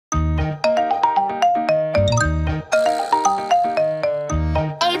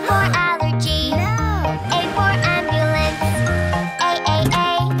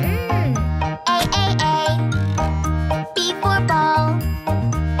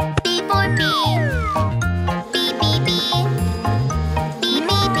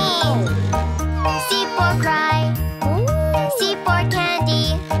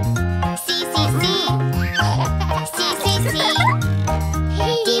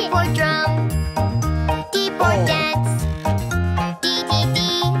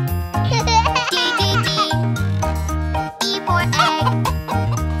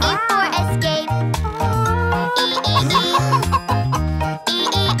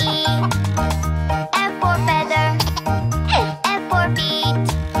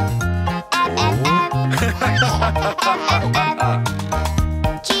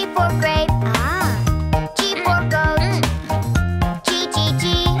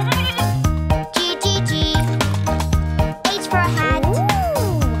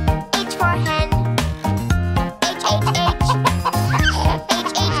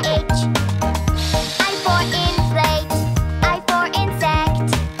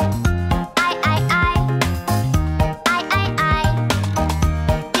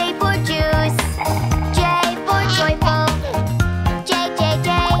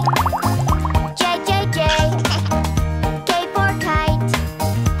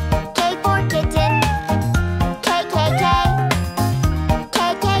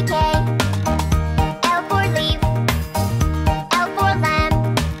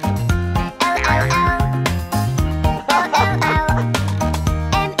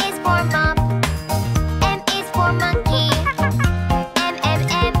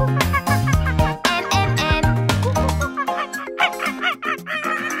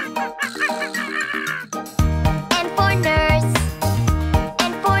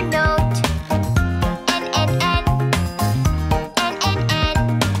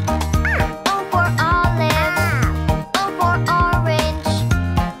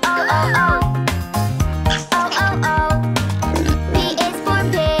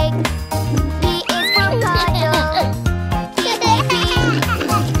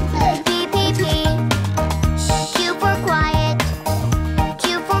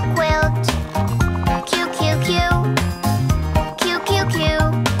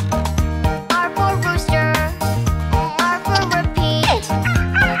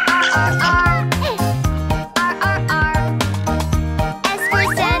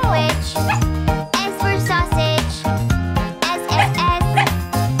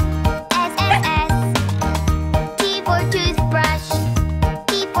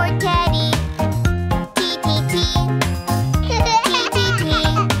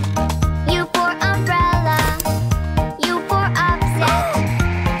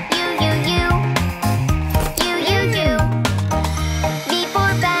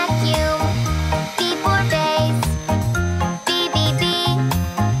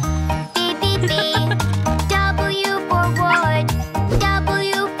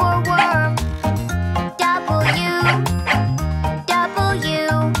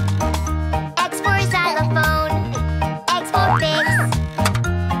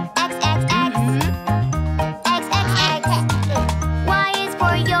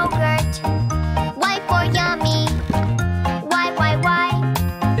for yogurt. Y for yummy. Y. Y.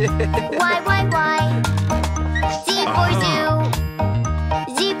 Z for zoo.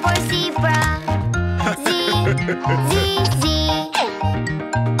 Z for zebra. Z.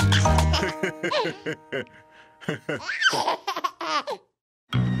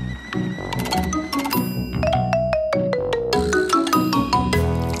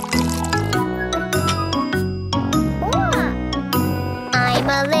 I'm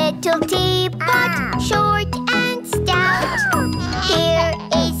a little teapot, short and stout. Here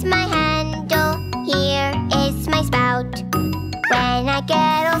is my handle, here is my spout. When I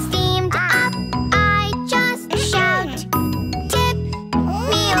get all steamed up, I just shout. Tip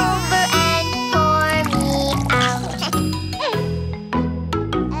me over and pour me out.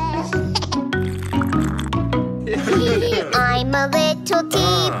 I'm a little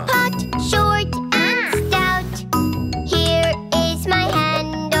teapot, short and stout. Here is my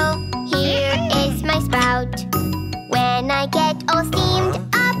handle, here is my spout. When I get all steamed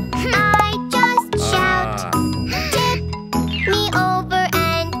up, I just shout. Tip me over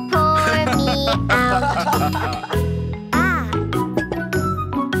and pour me out.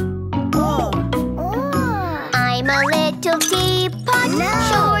 I'm a little teapot,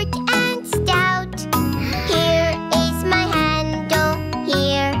 short and stout. Here is my handle,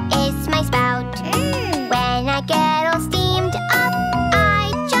 here is my spout. When I get all steamed up,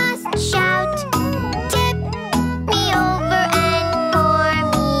 I just shout. Tip me over and pour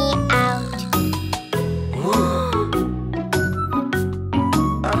me out.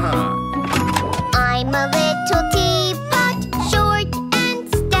 I'm a little teapot, short and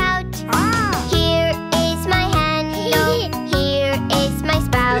stout. Here is my handle, here is my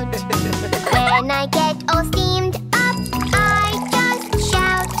spout. When I get all steamed up, I just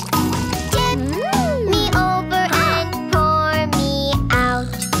shout. Tip me over and pour me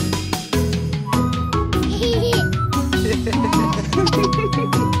out.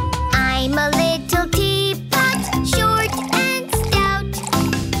 I'm a little teapot, short and stout.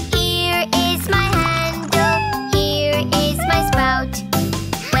 Here is my handle, here is my spout.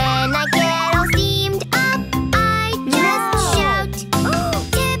 When I get all steamed up, I just shout.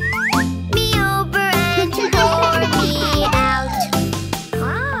 Tip me over and pour me out.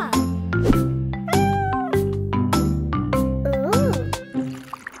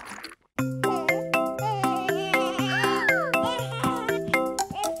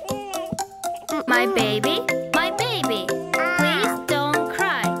 My baby